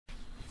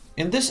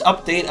In this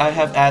update, I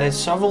have added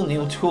several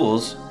new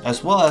tools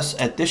as well as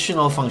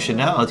additional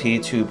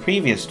functionality to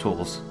previous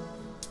tools.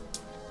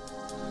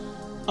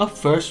 Up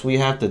first, we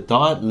have the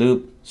dot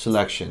loop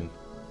selection.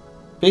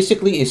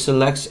 Basically, it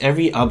selects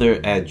every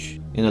other edge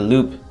in a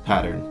loop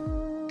pattern.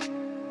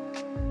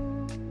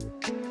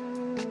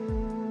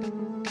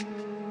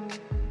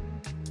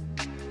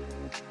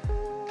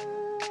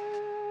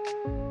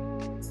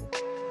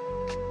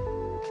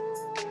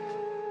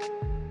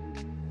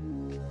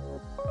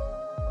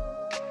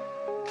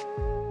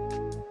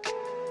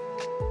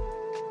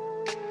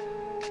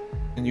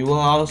 And you will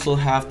also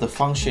have the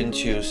function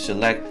to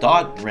select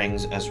dot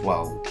rings as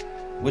well,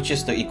 which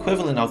is the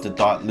equivalent of the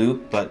dot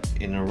loop but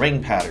in a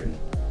ring pattern.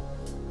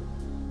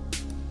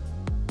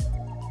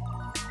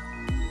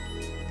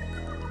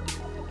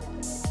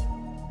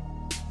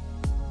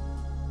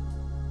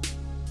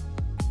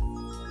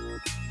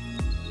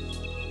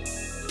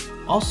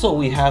 Also,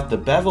 we have the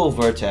Bevel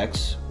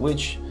Vertex,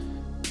 which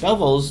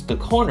bevels the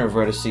corner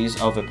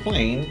vertices of a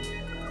plane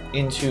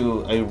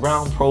into a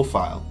round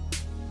profile.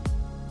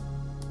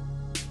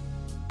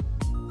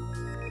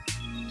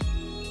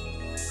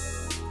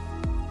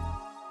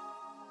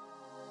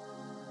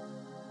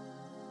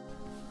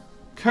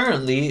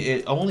 Currently,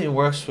 it only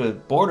works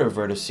with border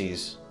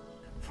vertices.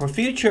 For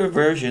future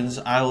versions,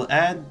 I will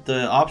add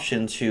the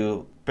option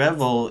to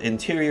bevel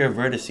interior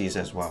vertices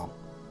as well.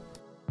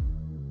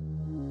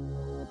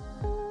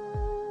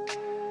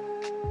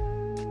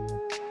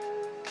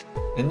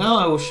 And now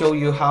I will show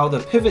you how the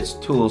pivots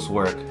tools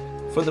work.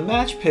 For the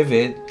match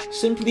pivot,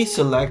 simply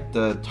select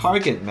the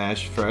target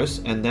mesh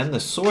first and then the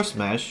source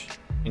mesh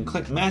and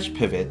click match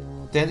pivot.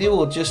 Then it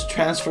will just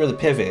transfer the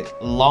pivot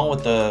along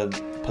with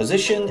the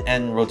position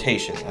and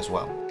rotation as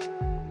well.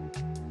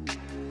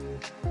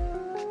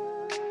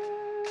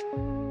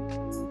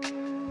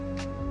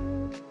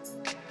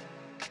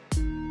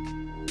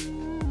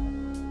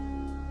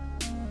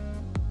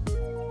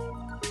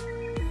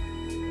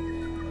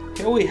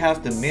 Here we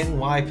have the min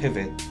Y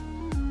pivot.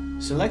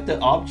 Select the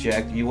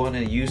object you want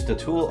to use the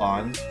tool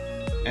on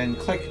and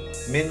click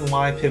min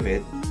Y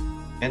pivot,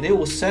 and it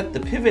will set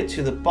the pivot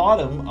to the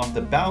bottom of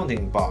the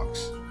bounding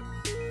box.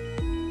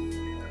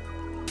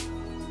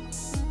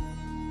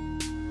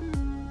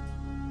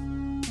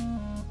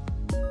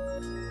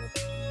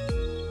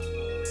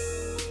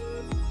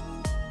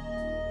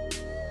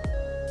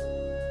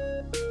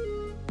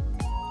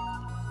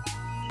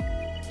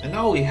 And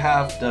now we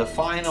have the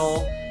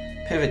final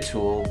pivot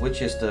tool,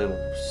 which is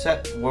the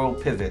set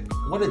world pivot.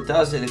 What it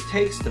does is it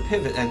takes the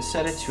pivot and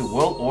set it to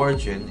world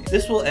origin.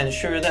 This will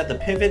ensure that the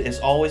pivot is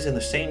always in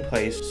the same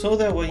place so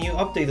that when you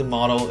update the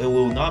model, it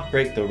will not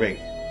break the rig.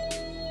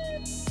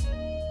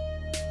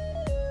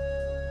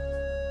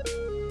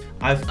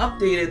 I've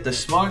updated the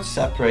Smart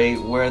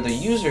Separate where the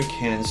user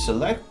can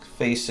select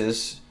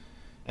faces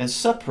and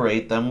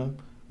separate them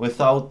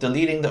without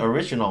deleting the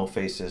original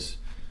faces,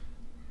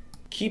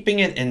 keeping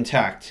it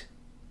intact,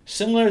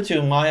 similar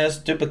to Maya's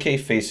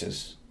duplicate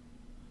faces.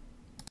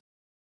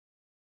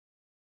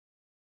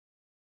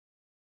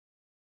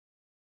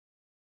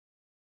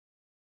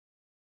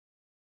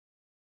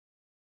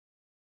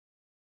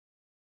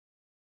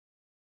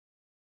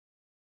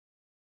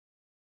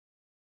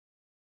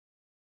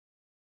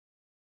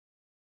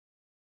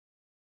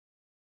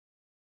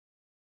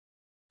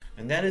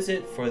 And that is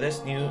it for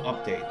this new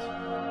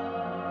update.